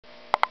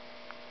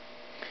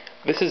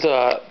This is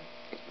the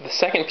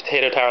second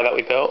potato tower that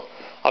we built.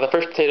 The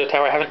first potato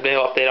tower I haven't been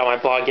able to update on my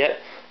blog yet,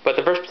 but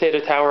the first potato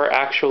tower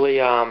actually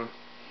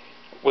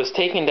was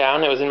taken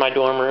down. It was in my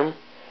dorm room,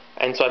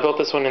 and so I built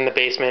this one in the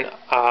basement.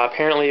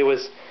 Apparently it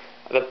was,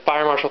 the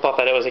fire marshal thought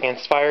that it was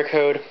against fire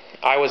code.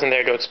 I wasn't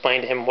there to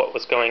explain to him what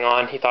was going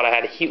on. He thought I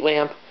had a heat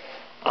lamp.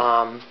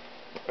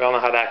 We all know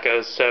how that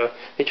goes. So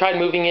they tried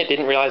moving it,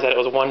 didn't realize that it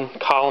was one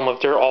column of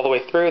dirt all the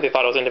way through. They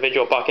thought it was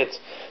individual buckets.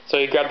 So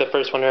he grabbed the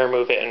first one to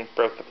remove it and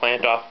broke the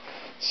plant off.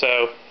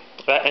 So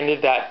that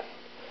ended that.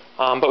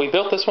 But we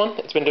built this one.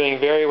 It's been doing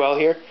very well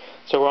here.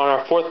 So we're on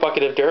our fourth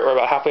bucket of dirt. We're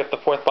about halfway up the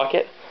fourth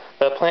bucket.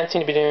 The plants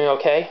seem to be doing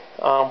okay.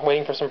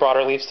 Waiting for some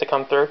broader leaves to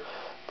come through.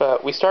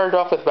 But we started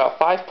off with about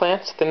 5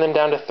 plants, thinned them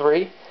down to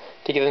 3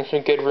 to give them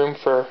some good room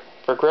for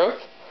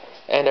growth.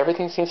 And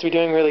everything seems to be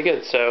doing really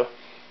good. So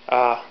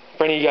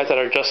for any of you guys that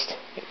are just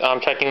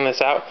checking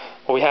this out,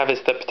 what we have is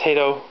the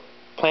potato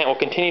plant will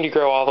continue to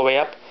grow all the way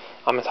up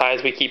as high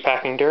as we keep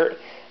packing dirt.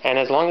 And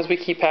as long as we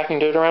keep packing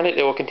dirt around it,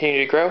 it will continue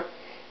to grow.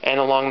 And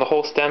along the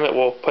whole stem, it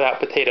will put out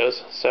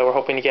potatoes. So we're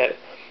hoping to get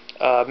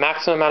a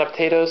maximum amount of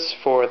potatoes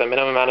for the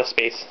minimum amount of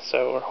space.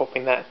 So we're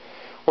hoping that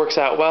works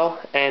out well.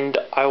 And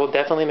I will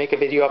definitely make a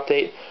video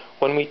update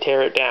when we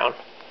tear it down.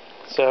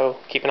 So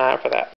keep an eye out for that.